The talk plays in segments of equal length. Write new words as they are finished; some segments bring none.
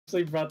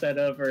actually brought that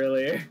up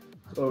earlier.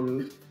 Oh,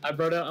 really? I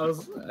brought up. I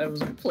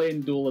was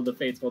playing Duel of the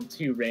Fates while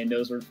two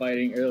randos were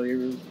fighting earlier.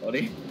 It was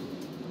funny.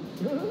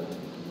 Come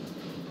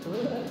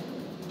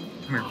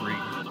here, Bree.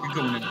 You're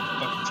going in the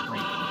fucking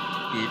screen,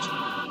 bitch.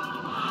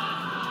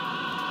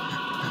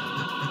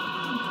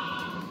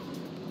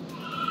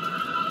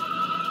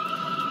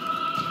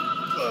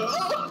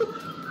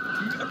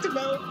 You knocked him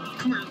out.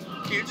 Come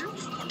here, Andrew.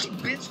 Fucking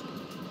bitch.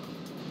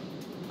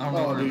 I don't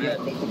know Oh, where dude,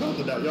 I'm y'all both about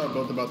to die. Y'all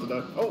both about to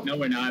die. Oh, No,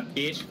 we're not,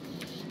 bitch.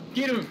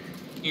 Get him.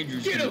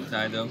 Andrew's Get gonna him.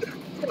 die though.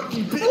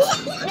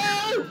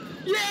 Oh,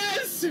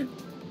 yes.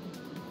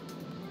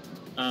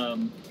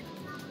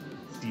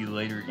 See you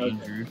later, Okay.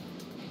 Andrew.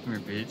 Come here,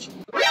 bitch.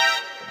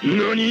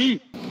 NANI?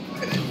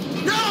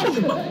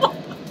 No!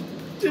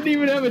 Didn't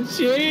even have a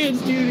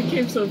chance, dude. It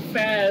came so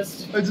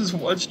fast. I just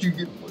watched you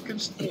get fucking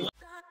slapped.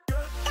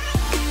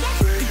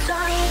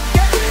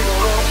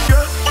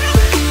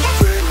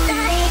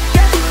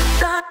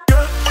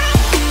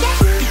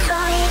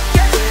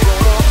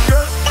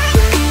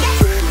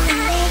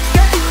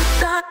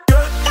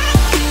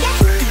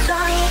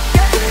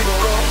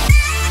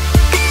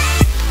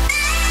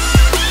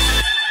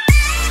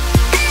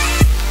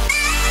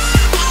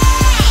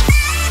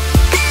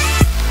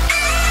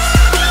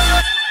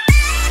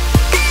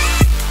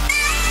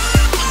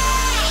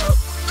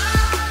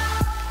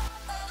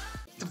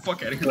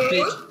 Fuck out of here,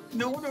 bitch.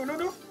 No.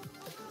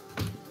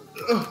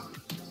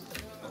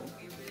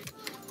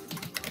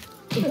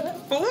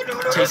 Oh,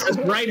 no. Take this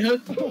right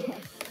hook.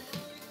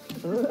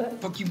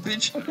 Fuck you,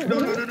 bitch.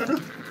 No.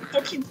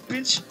 Fuck you,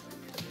 bitch.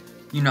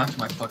 You knocked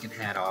my fucking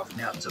hat off.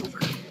 Now it's over.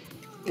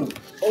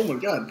 oh my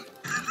god.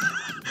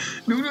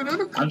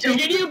 No. I'm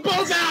taking you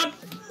both out.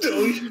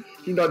 No,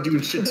 you're not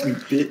doing shit to me,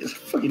 bitch.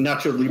 Fucking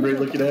Nacho Libre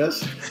looking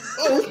ass.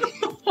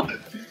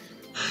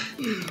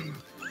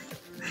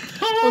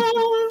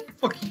 Oh.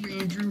 Fuck you,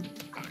 Andrew.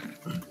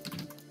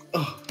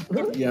 Oh.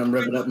 Yeah, I'm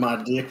revving up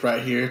my dick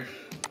right here.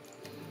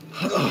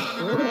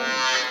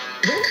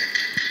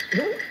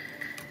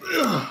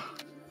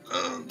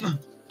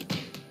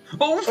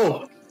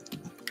 Oh.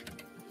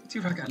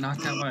 Dude, I got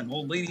knocked out by an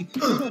old lady.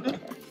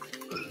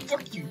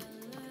 Fuck you.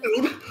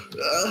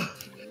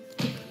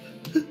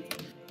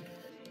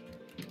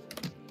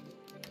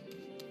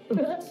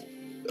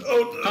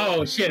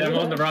 Oh shit, I'm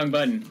on the wrong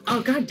button.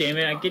 Oh god damn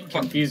it, I get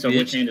confused on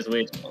which hand is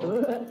which.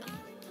 Come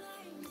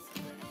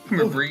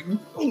here, Brayton.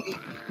 You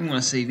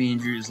wanna save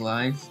Andrew's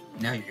life?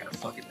 Now you're gonna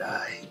fucking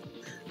die.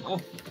 Oh.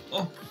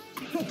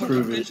 Fuck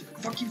Prove you, it. bitch.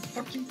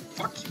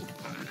 Fuck you.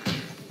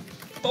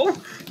 Oh,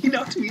 he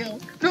knocked me out.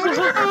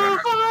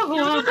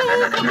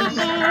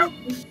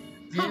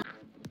 No.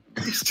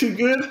 It's too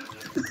good.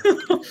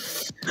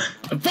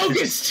 I'm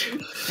focused!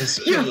 This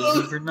kill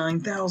is over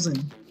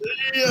 9,000.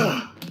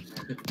 Yeah.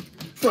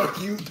 Fuck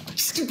you,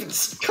 stupid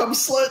cum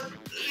slut.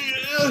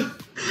 Yeah.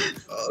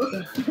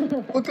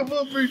 Look him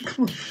up, Brayden.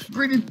 Come on.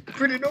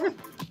 Brayden North.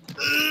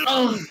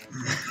 Oh!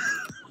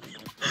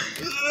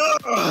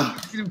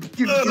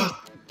 Get him.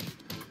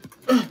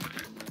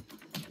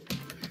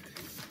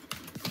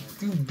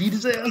 Dude, beat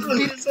his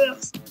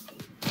ass.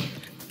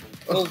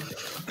 Oh.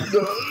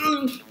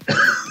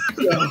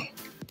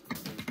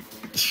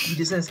 Beat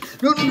his ass.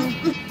 No. No!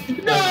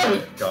 Oh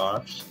my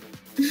gosh.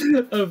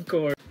 Of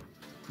course.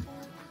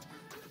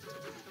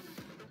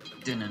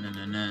 No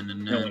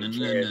No one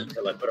cared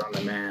until I put on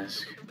the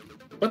mask.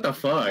 What the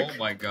fuck? Oh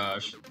my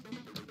gosh.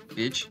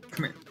 Bitch,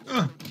 come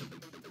here.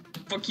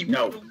 Fuck you.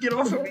 No. Get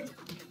off of me.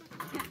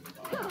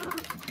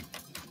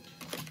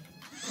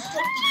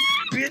 Fuck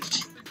you,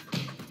 bitch.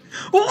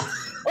 Oh!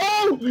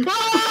 Oh!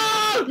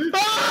 Ah!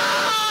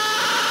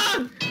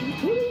 Ah!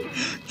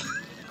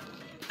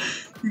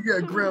 You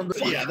got ground.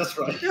 Yeah, that's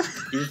right. You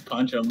just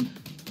punch him.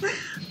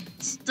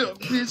 Stop,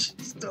 bitch.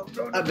 Stop.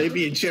 No. I may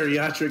be a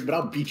geriatric, but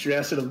I'll beat your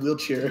ass in a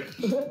wheelchair.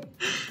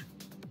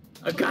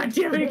 Oh god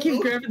damn it, I keep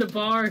grabbing the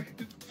bar.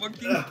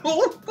 Fuck you.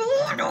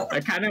 Oh, no. I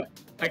kinda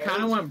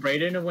want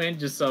Brayden to win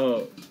just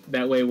so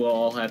that way we'll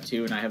all have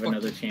two and I have Fuck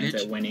another you, chance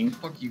bitch. at winning.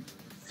 Fuck you.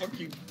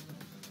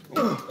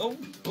 Oh,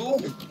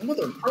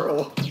 mother of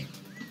pearl.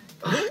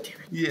 Oh, damn it.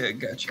 Yeah, I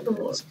got you.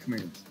 Come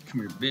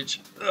here, bitch.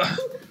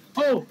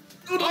 Oh!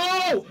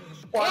 Oh!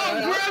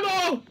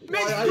 Grandma!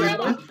 Miss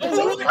Grandma!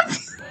 Oh,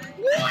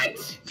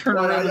 what? Turn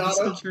around in this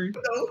Ayana. country.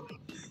 No,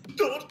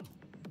 don't.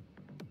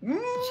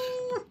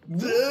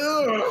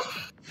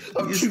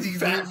 I'm Yes, too Steve.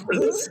 fat for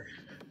this.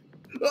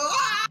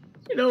 Ah!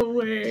 No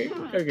way.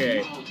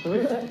 Okay.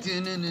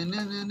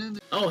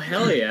 Oh,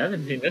 hell yeah. I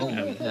haven't seen this Oh,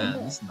 happen. yeah,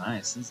 that's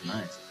nice.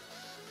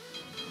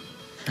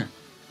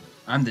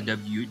 I'm the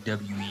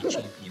WWE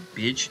champion,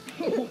 bitch.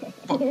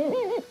 Fuck.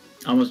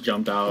 I almost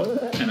jumped out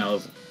and I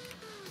was.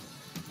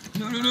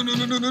 No.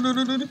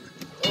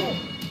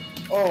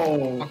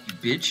 Oh. Fuck you,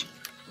 bitch.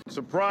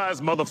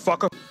 Surprise,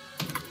 motherfucker.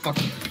 Fuck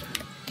you.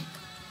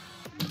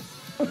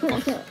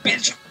 Fuck you,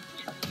 bitch.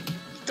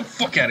 Get the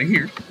fuck out of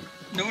here.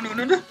 No.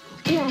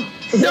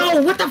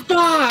 No, what the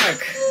fuck?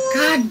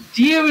 God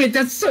damn it,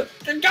 that's so.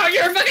 No,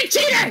 you're a fucking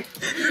cheater!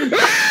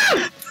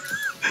 Ah!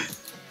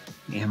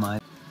 Am I?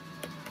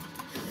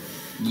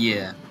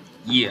 Yeah.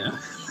 Yeah.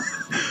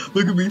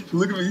 Look at me.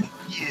 Look at me.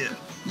 Yeah.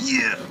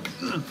 Yeah.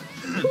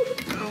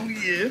 Oh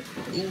yeah.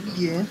 Oh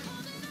yeah.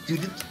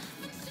 Dude,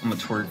 I'm a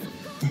twerk.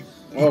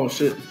 Oh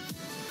shit.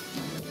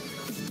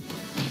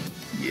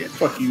 Yeah.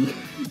 Fuck you.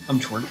 I'm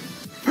twerk.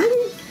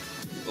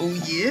 Oh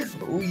yeah.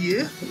 Oh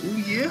yeah. Oh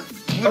yeah.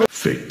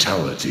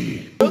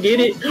 Fatality. Get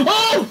it.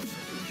 Oh!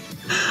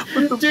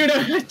 Dude,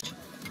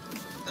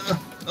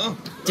 Oh.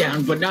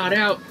 down but not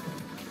out.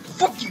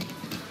 Fuck you.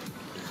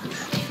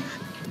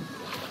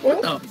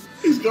 What the?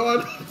 He's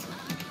gone.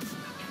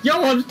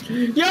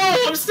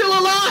 I'm still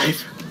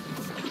alive.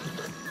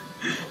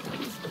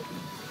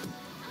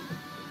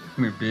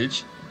 Come here,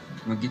 bitch.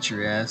 I'm gonna get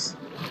your ass.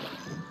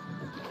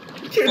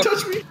 You can't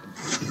touch me.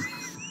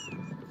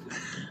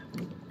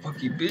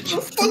 Fuck you, bitch.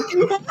 Oh, fuck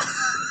you.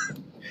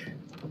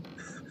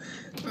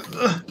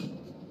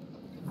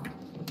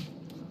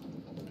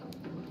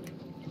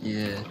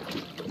 Yeah.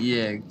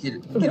 Yeah, get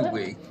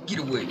away. Get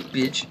away,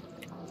 bitch.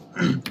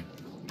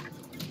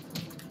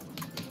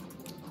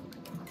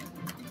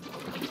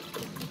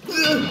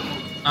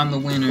 I'm the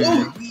winner.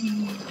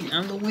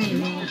 I'm the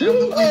winner. I'm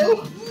the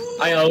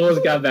winner. I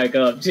almost got back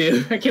up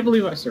too. I can't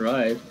believe I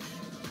survived.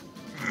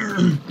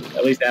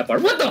 At least that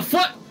part. What the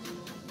fuck?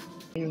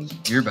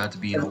 You're about to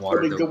be in the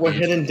water, though, Go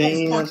ahead bitch. and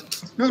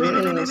dance. No, no, no,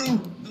 no, no, no,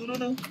 no, no,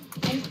 no, no,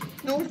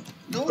 no,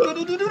 no,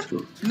 no, no,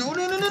 no, no,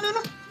 no, no, no,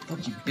 no.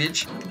 Fuck you,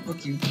 bitch.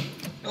 Fuck you.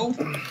 Oh,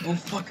 oh,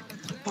 fuck.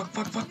 Fuck,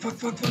 fuck, fuck, fuck,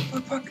 fuck, fuck,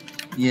 fuck, fuck.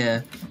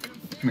 Yeah.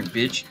 Come here,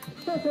 bitch.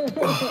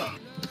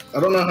 I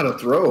don't know how to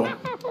throw.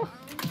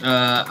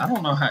 I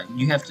don't know how.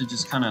 You have to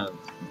just kind of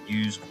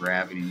use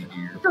gravity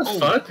here. What the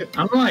fuck?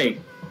 I'm like,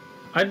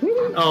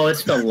 oh,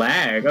 it's the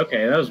lag.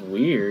 Okay, that was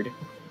weird.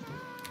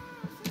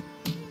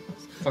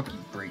 Fuck you,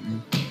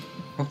 Brayton.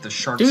 Hope the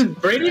sharks. Dude,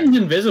 Brayden's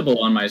invisible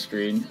on my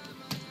screen.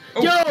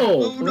 Oh, Yo!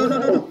 Oh, no, no,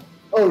 no, no.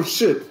 Oh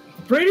shit.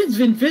 Brayden's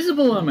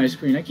invisible on my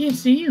screen. I can't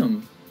see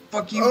him.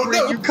 Fuck you, Oh,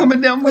 Brayton. no. You're coming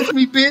down with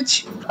me,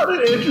 bitch. How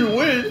did Andrew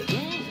win?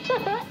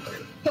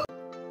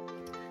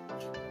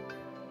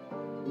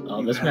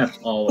 Oh, this map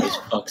always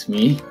fucks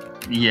me.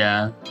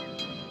 Yeah.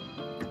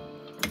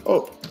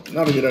 Oh,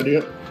 not a good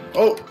idea.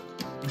 Oh.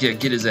 Yeah,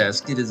 get his ass.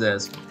 Get his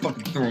ass.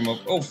 Fucking throw him up.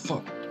 Oh,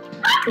 fuck.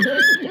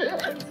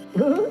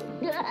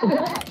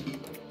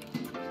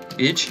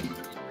 Bitch.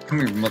 Come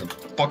here,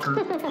 motherfucker.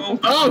 Oh,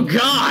 Oh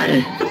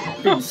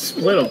god! Being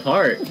split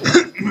apart.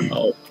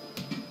 Oh.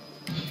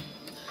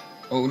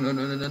 oh no,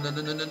 no, no, no, no,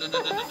 no, no, no, no, no,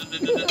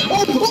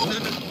 no, no,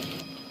 no.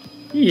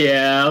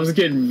 Yeah, I was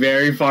getting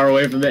very far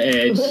away from the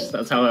edge.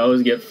 That's how I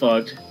always get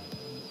fucked.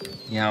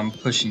 Yeah, I'm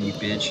pushing you,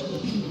 bitch.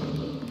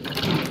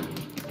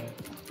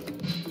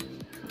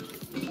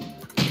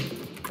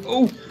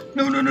 Oh,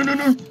 no, no, no, no,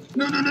 no.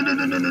 No, no, no, no,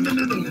 no, no, no,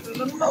 no, no,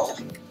 no, no, no.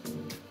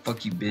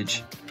 Fuck you,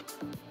 bitch.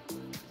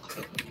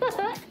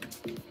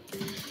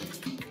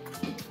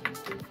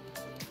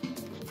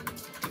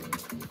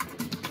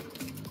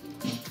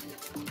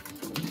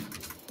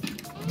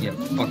 Yeah,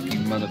 fuck you,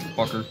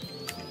 motherfucker.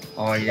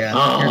 Oh, yeah.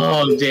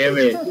 Oh, damn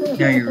it.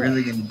 Now you're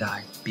really gonna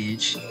die,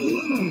 bitch.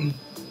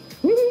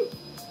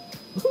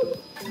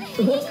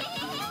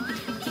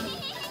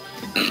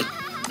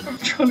 I'm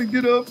trying to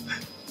get up.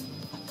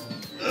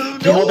 Oh,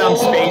 You hold down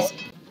space.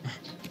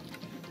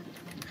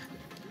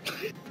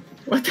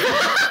 What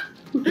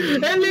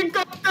the?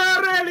 Helicopter!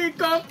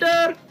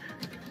 Helicopter!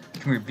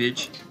 Come here,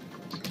 bitch.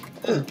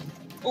 Oh,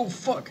 oh,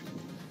 fuck.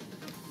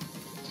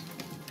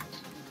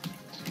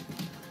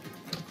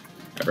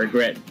 I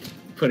regret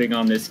putting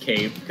on this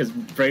cape because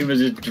Brave was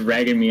just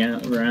dragging me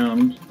out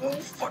around. Oh,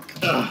 fuck.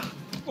 Oh,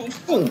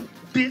 fuck,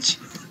 bitch.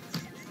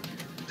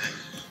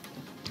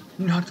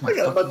 Knocked my I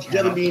got a bunch of fucking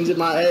jelly head beans in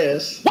my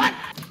ass. What?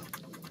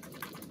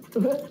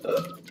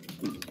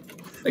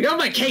 I got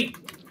my cape!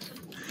 off.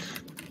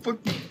 Fuck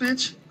you,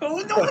 bitch. Oh,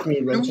 no. Fuck me,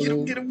 No,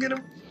 Rachel. get him, get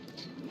him.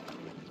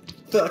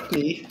 Fuck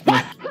me.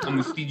 What? I'm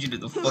gonna feed you to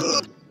the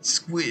fucking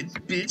squid,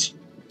 bitch.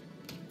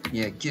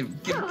 Yeah, get him,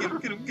 get him, get him,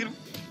 get him, get him.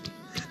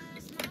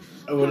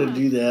 I wouldn't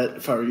do that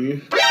if I were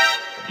you.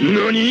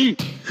 NANI?!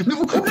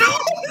 No, no, no,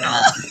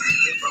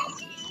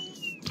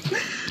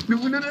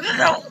 no, no, no,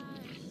 no.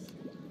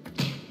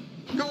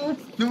 No,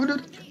 no, no, no,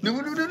 no,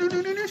 no, no, no, no,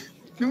 no,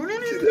 no, no, no,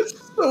 That's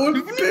so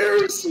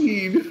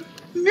embarrassing.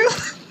 no,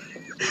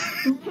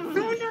 no,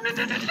 no, no,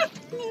 no,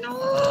 no.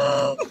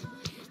 Oh,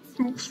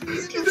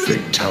 please, no.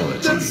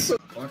 Fatality. That's so...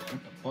 What the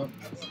fuck?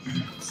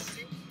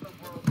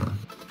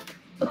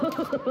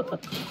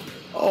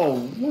 Oh,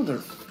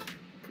 mother...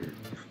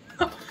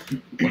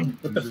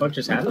 What the fuck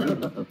just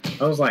happened?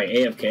 I was like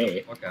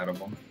AFK. Fuck out of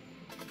him.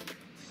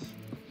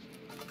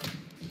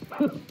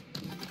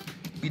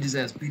 Beat his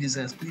ass, beat his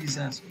ass, beat his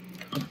ass.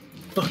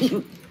 Fuck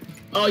you.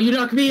 Oh, you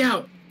knocked me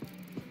out!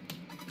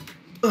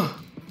 Ugh.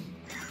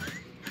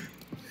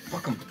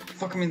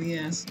 Fuck him in the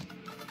ass.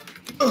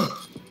 Ugh.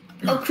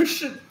 I'm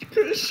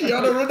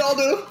Cristiano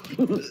Ronaldo.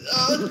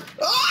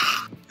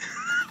 Ah!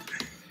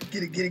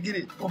 Get it, get it, get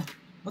it. Oh,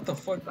 what the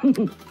fuck?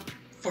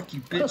 Fuck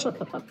you, bitch.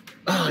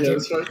 Oh, Yeah, dude.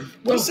 that's right.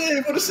 What a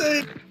save! What a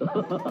save!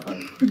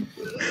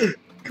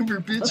 Come here,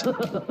 bitch.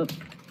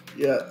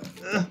 Yeah.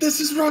 This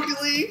is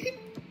Rocket League.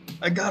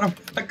 I got him.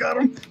 I got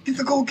him. Get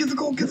the goal. Get the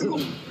goal. Get the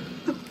goal.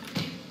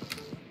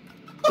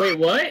 Wait,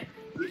 what?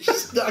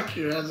 Just knock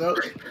your ass out.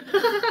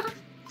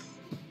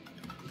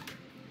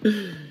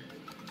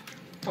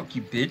 Fuck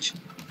you, bitch.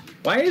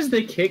 Why is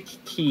the kick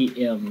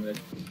key M?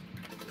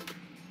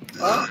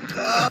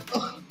 Yeah.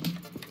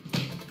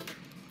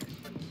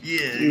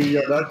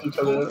 You knocked each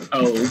other out.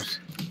 Oh, oops.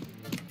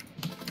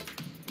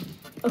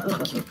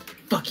 Fuck you.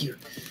 Fuck you.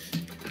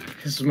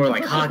 This is more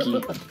like hockey.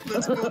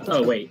 Let's go.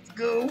 Oh, wait. Let's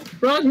go.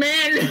 Wrong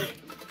man!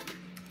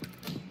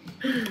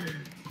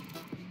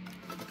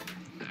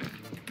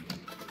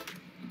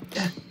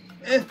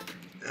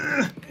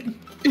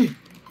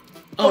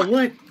 Oh,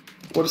 what?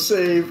 What a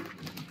save.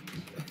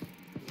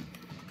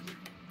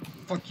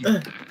 Fuck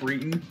you,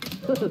 Breton.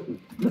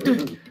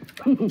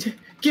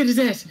 Get his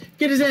ass!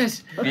 Get his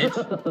ass!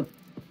 Bitch.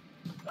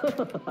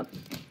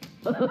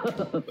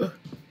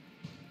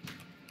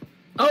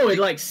 Oh, it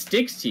like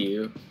sticks to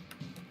you.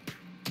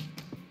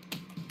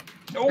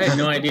 Oh. I had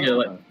no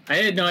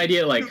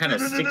idea. It like kind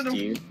of sticks to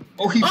you.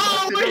 Oh, he Oh,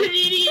 fucked what an it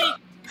idiot! up.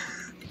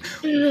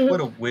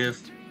 What a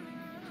whiff.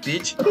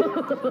 Bitch.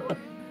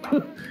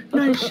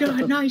 Nice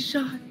shot, nice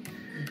shot.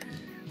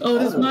 Oh,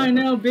 this is mine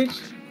now, bitch.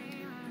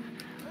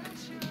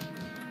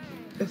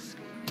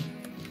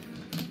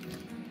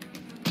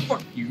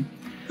 Fuck you.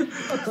 Get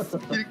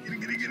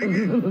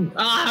it.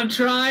 Ah, I'm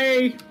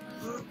trying.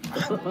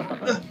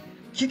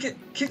 Kick it.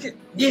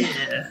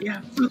 Yeah,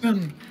 yeah. Fuck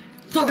him.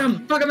 Fuck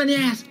him. Fuck him in the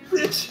ass.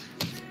 Bitch.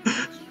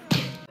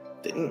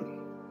 Dang.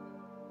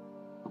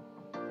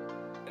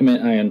 I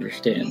mean, I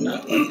understand.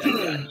 Not like I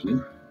got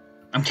you.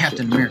 I'm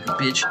Captain America,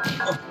 bitch.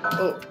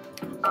 Oh.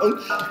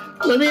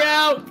 Let me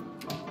out.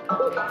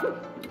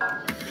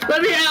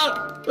 Let me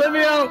out. Let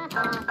me out.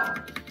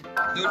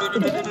 No.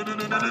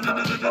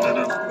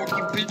 Fuck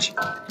you, bitch.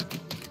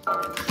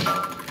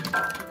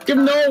 Give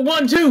him the old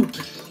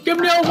 1-2. Give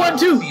him the old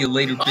 1-2. See you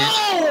later, bitch.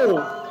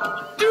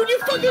 Oh! Dude, you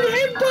fucking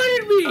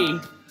headbutted me!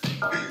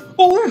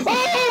 Oh!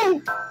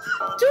 Oh!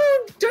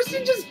 Dude,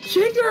 Dustin just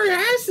kicked our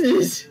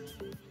asses!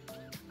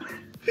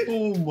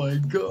 Oh my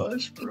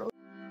gosh, bro.